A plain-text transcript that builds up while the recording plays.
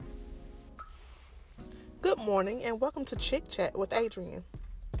Good morning and welcome to Chick Chat with Adrian.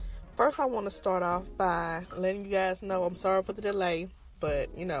 First, I want to start off by letting you guys know I'm sorry for the delay, but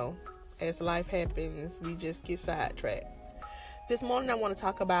as life happens, we just get sidetracked. This morning, I want to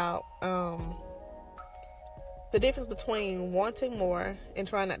talk about the difference between wanting more and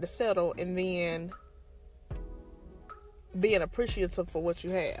trying not to settle, and then being appreciative for what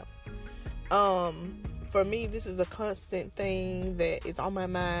you have. For me, this is a constant thing that is on my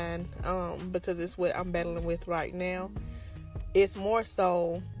mind because it's what I'm battling with right now. It's more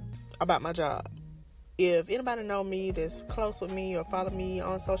so about my job. If anybody know me that's close with me or follow me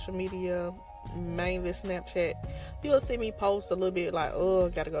on social media, mainly Snapchat, you'll see me post a little bit like, oh,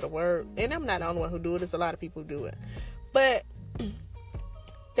 gotta go to work. And I'm not the only one who do it. There's a lot of people who do it. But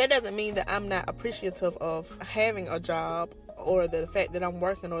that doesn't mean that I'm not appreciative of having a job, or the fact that I'm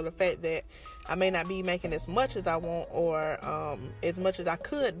working, or the fact that I may not be making as much as I want or as much as I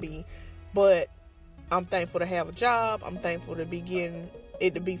could be, but I'm thankful to have a job. I'm thankful to be getting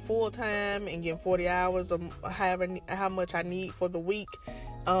it to be full time and getting 40 hours of how much I need for the week,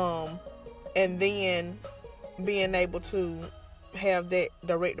 and then being able to have that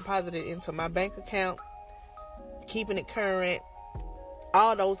direct deposited into my bank account, keeping it current,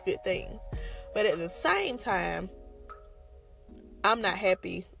 all those good things. But at the same time, I'm not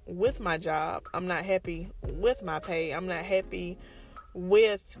happy with my job. I'm not happy with my pay. I'm not happy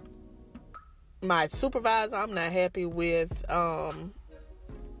with my supervisor. I'm not happy with, I'm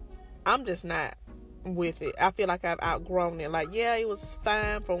just not with it. I feel like I've outgrown it. Like, yeah, it was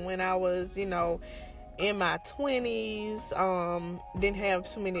fine from when I was, in my 20s, didn't have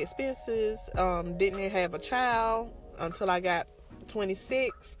too many expenses, didn't have a child until I got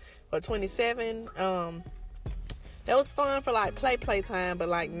 26 or 27, that was fun for like play time, but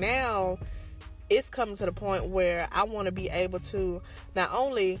like now it's coming to the point where I want to be able to not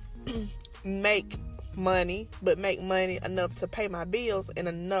only make money, but make money enough to pay my bills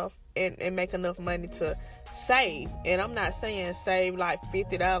and make enough money to save. And I'm not saying save like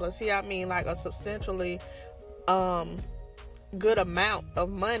 $50 here. I mean like a substantially good amount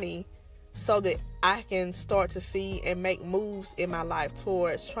of money, so that I can start to see and make moves in my life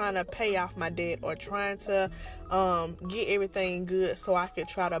towards trying to pay off my debt, or trying to get everything good so I could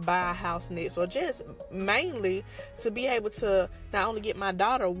try to buy a house next, or just mainly to be able to not only get my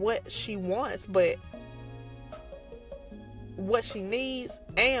daughter what she wants, but what she needs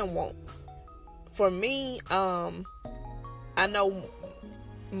and wants. For me, I know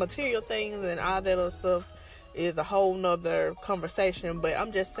material things and all that other stuff is a whole nother conversation, but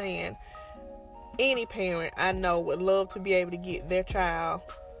I'm just saying, any parent I know would love to be able to get their child,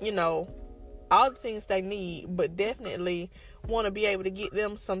 all the things they need, but definitely want to be able to get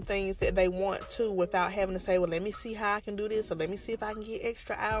them some things that they want to, without having to say, well, let me see how I can do this, or let me see if I can get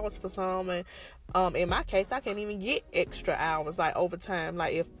extra hours for some. And in my case, I can't even get extra hours, like overtime.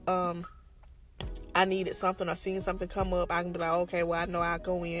 Like if I needed something or seen something come up, I can be like, okay, well, I know I'll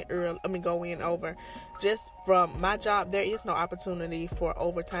go in early. Go in over. Just from my job, there is no opportunity for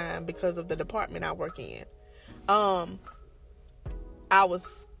overtime because of the department I work in. I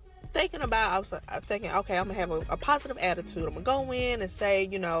was thinking, okay, I'm gonna have a positive attitude. I'm gonna go in and say,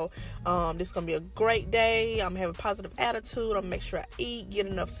 this is gonna be a great day. I'm gonna have a positive attitude. I'm gonna make sure I eat, get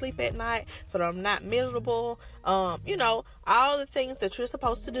enough sleep at night so that I'm not miserable. All the things that you're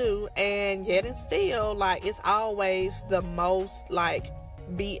supposed to do, and yet and still, like, it's always the most like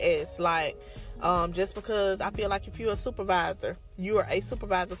BS. Like, just because I feel like if you're a supervisor, you are a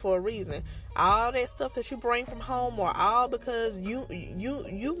supervisor for a reason. All that stuff that you bring from home, or all because you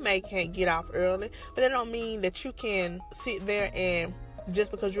can't get off early, but that don't mean that you can sit there and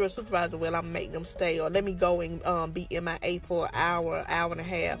just because you're a supervisor, well, I'm making them stay, or let me go and be MIA for an hour and a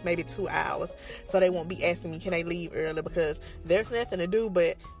half, maybe 2 hours, so they won't be asking me, can they leave early, because there's nothing to do,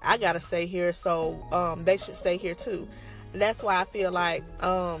 but I gotta stay here, so they should stay here too. That's why I feel like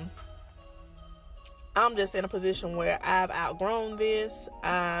I'm just in a position where I've outgrown this.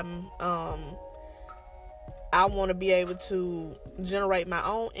 I want to be able to generate my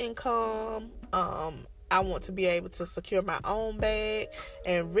own income. I want to be able to secure my own bag.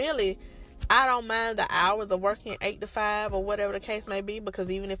 And really, I don't mind the hours of working 8 to 5 or whatever the case may be, because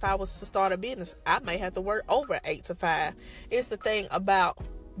even if I was to start a business, I may have to work over 8 to 5. It's the thing about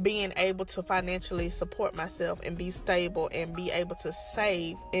being able to financially support myself and be stable and be able to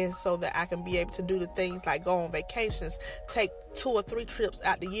save, and so that I can be able to do the things like go on vacations, take 2 or 3 trips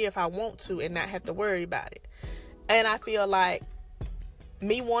out the year if I want to, and not have to worry about it. And I feel like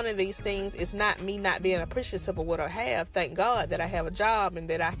me wanting these things is not me not being appreciative of what I have. Thank God that I have a job and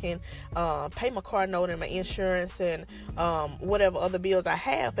that I can pay my car note and my insurance and whatever other bills I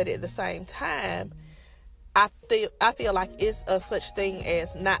have. But at the same time, I feel like it's a such thing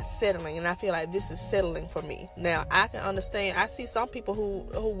as not settling, and I feel like this is settling for me. Now, I can understand. I see some people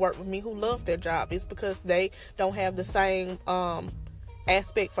who work with me who love their job. It's because they don't have the same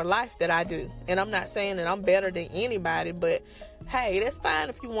aspect for life that I do. And I'm not saying that I'm better than anybody, but hey, that's fine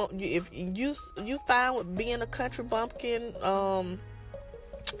if you want. If you fine with being a country bumpkin,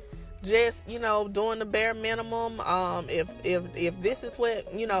 just, doing the bare minimum. If this is what,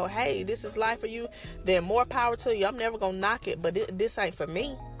 hey, this is life for you, then more power to you. I'm never gonna knock it, but this ain't for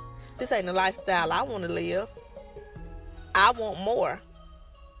me. This ain't the lifestyle I want to live. I want more.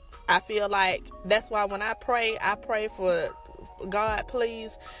 I feel like that's why when I pray for God,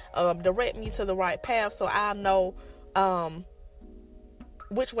 please direct me to the right path, so I know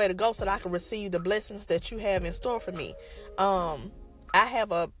which way to go, so that I can receive the blessings that you have in store for me. I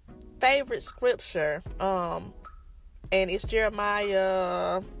have a favorite scripture, and it's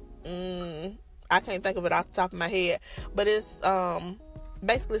Jeremiah. I can't think of it off the top of my head, but it's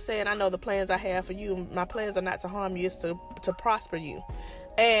basically saying, I know the plans I have for you. My plans are not to harm you, it's to prosper you.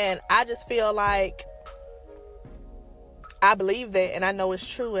 And I just feel like I believe that, and I know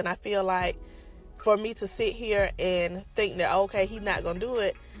it's true. And I feel like for me to sit here and think that, okay, he's not gonna do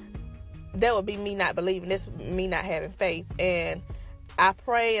it, that would be me not believing. That's me not having faith. And I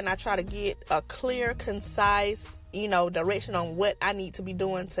pray and I try to get a clear, concise, direction on what I need to be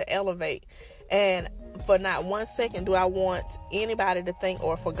doing to elevate. And for not 1 second do I want anybody to think,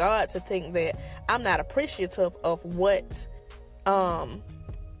 or for God to think, that I'm not appreciative of what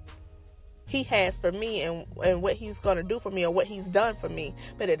he has for me and what he's going to do for me, or what he's done for me.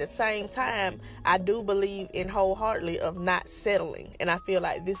 But at the same time, I do believe in wholeheartedly of not settling. And I feel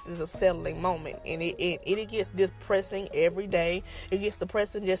like this is a settling moment. And it gets depressing every day. It gets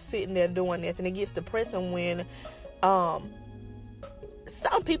depressing just sitting there doing this. And it gets depressing when some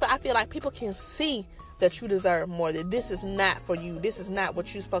people, I feel like people can see that you deserve more, that this is not for you. This is not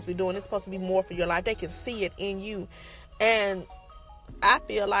what you're supposed to be doing. It's supposed to be more for your life. They can see it in you. And I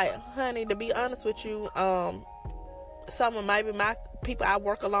feel like, honey, to be honest with you, some of maybe my people I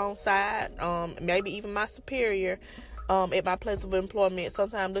work alongside, maybe even my superior at my place of employment,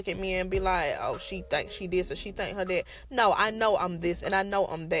 sometimes look at me and be like, oh, she thinks she this or she think her that. No, I know I'm this and I know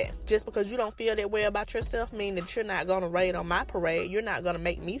I'm that. Just because you don't feel that way about yourself mean that you're not going to rain on my parade. You're not going to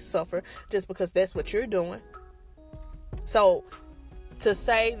make me suffer just because that's what you're doing. So to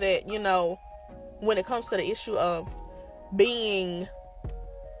say that, when it comes to the issue of being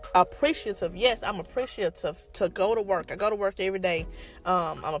appreciative, yes, I'm appreciative to go to work. I go to work every day.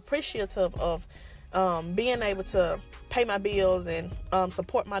 I'm appreciative of being able to pay my bills and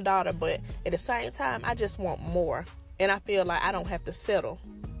support my daughter, but at the same time, I just want more. And I feel like I don't have to settle,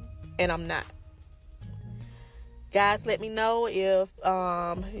 and I'm not. Guys, let me know if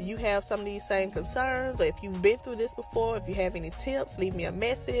you have some of these same concerns, or if you've been through this before. If you have any tips, leave me a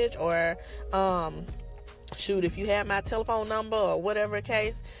message, or if you have my telephone number or whatever the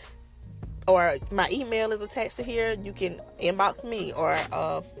case, or my email is attached to here, you can inbox me, or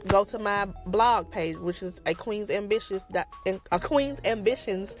go to my blog page, which is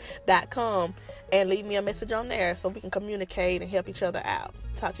queensambitions.com, and leave me a message on there so we can communicate and help each other out.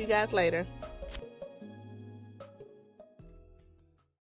 Talk to you guys later.